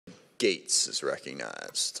Gaetz is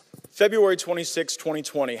recognized. February 26,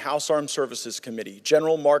 2020, House Armed Services Committee,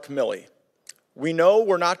 General Mark Milley. We know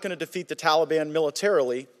we're not going to defeat the Taliban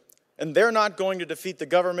militarily, and they're not going to defeat the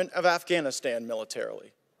government of Afghanistan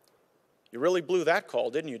militarily. You really blew that call,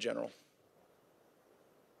 didn't you, General?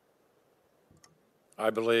 I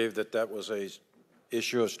believe that that was an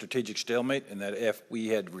issue of strategic stalemate, and that if we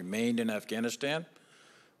had remained in Afghanistan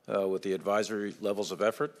with the advisory levels of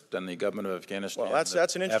effort, then the government of Afghanistan. Well,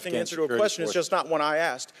 that's an interesting answer to a question. It's forces. just not one I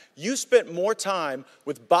asked. You spent more time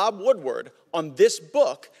with Bob Woodward on this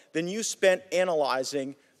book than you spent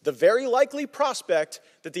analyzing the very likely prospect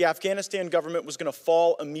that the Afghanistan government was going to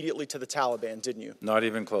fall immediately to the Taliban, didn't you? Not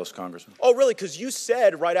even close, Congressman. Oh, really? Because you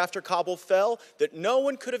said right after Kabul fell that no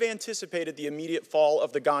one could have anticipated the immediate fall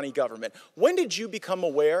of the Ghani government. When did you become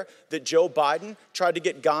aware that Joe Biden tried to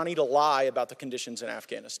get Ghani to lie about the conditions in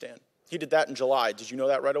Afghanistan? He did that in July. Did you know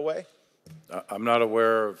that right away? I'm not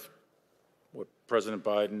aware of what President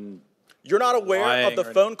Biden. You're not aware of the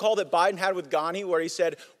phone call that Biden had with Ghani where he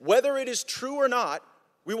said, whether it is true or not,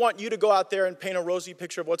 we want you to go out there and paint a rosy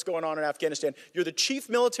picture of what's going on in Afghanistan. You're the chief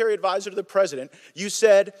military advisor to the president. You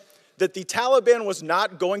said that the Taliban was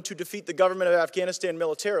not going to defeat the government of Afghanistan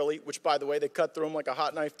militarily, which, by the way, they cut through them like a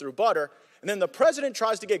hot knife through butter. And then the president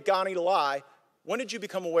tries to get Ghani to lie. When did you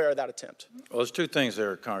become aware of that attempt? Well, there's two things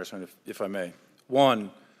there, Congressman, if I may.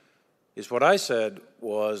 One is what I said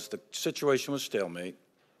was the situation was stalemate,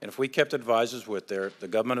 and if we kept advisors with there, the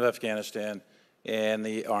government of Afghanistan and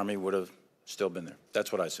the Army would have still been there.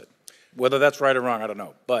 That's what I said. Whether that's right or wrong, I don't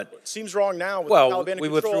know. But it seems wrong now with well, the Taliban in we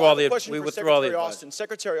control. withdrew all the Secretary Austin.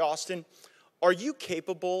 Secretary Austin, are you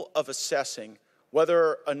capable of assessing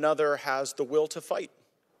whether another has the will to fight?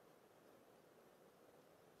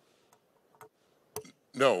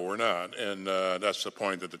 No, we're not, and that's the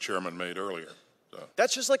point that the chairman made earlier. So.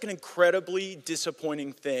 That's just like an incredibly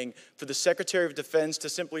disappointing thing for the Secretary of Defense to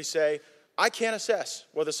simply say, I can't assess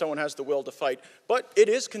whether someone has the will to fight, but it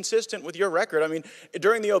is consistent with your record. I mean,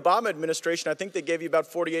 during the Obama administration, I think they gave you about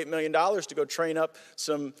 $48 million to go train up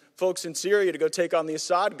some folks in Syria to go take on the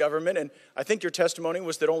Assad government, and I think your testimony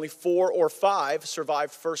was that only 4 or 5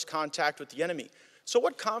 survived first contact with the enemy. So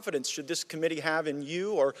what confidence should this committee have in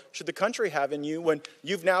you, or should the country have in you, when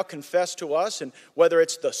you've now confessed to us, and whether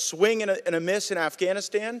it's the swing and a miss in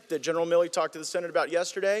Afghanistan that General Milley talked to the Senate about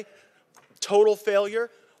yesterday, total failure,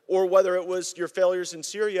 or whether it was your failures in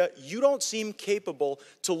Syria, you don't seem capable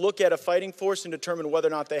to look at a fighting force and determine whether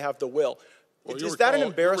or not they have the will. Well, Is that an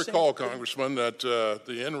embarrassing? You recall, Congressman, that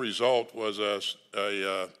the end result was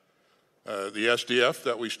the SDF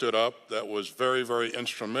that we stood up that was very, very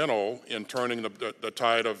instrumental in turning the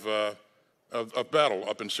tide of battle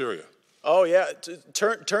up in Syria. Oh, yeah,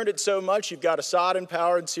 turned it so much. You've got Assad in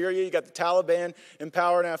power in Syria. You've got the Taliban in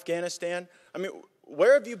power in Afghanistan. I mean,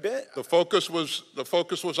 where have you been? The focus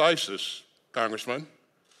was ISIS, Congressman,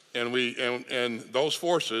 and those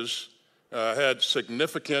forces had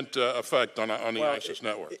significant effect on the ISIS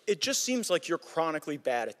network. It just seems like you're chronically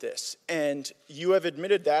bad at this, and you have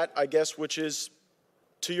admitted that, I guess, which is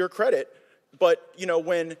to your credit. But you know,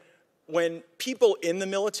 when people in the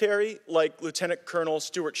military, like Lieutenant Colonel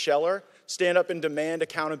Stuart Scheller, stand up and demand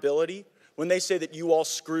accountability, when they say that you all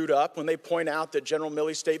screwed up, when they point out that General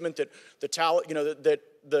Milley's statement that that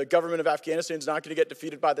the government of Afghanistan is not going to get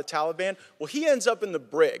defeated by the Taliban, well, he ends up in the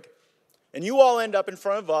brig. And you all end up in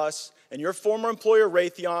front of us, and your former employer,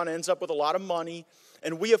 Raytheon, ends up with a lot of money,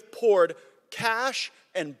 and we have poured cash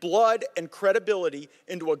and blood and credibility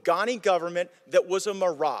into a Ghani government that was a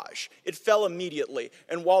mirage. It fell immediately.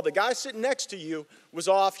 And while the guy sitting next to you was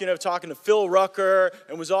off, talking to Phil Rucker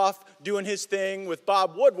and was off doing his thing with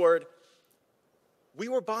Bob Woodward, we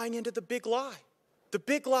were buying into the big lie. The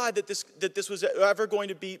big lie that this was ever going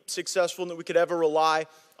to be successful and that we could ever rely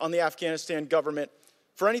on the Afghanistan government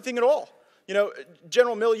for anything at all.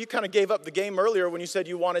 General Milley, you kind of gave up the game earlier when you said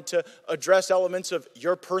you wanted to address elements of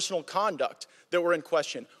your personal conduct that were in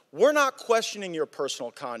question. We're not questioning your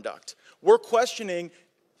personal conduct. We're questioning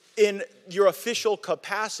in your official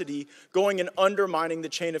capacity going and undermining the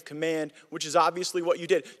chain of command, which is obviously what you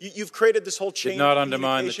did. You've created this whole chain of communication narrative. Did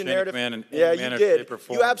not undermine the chain of command in yeah, any manner, you did. shape, or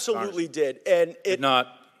form. You absolutely did. And it did not.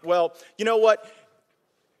 Well, you know what?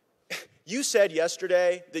 You said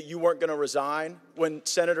yesterday that you weren't going to resign when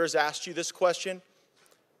senators asked you this question,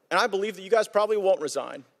 and I believe that you guys probably won't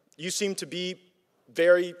resign. You seem to be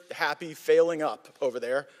very happy failing up over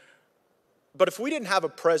there. But if we didn't have a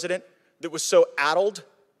president that was so addled,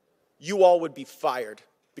 you all would be fired,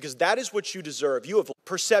 because that is what you deserve. You have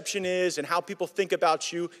perception is and how people think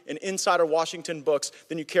about you in insider Washington books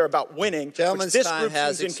than you care about winning, which this group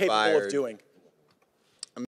seems incapable of doing.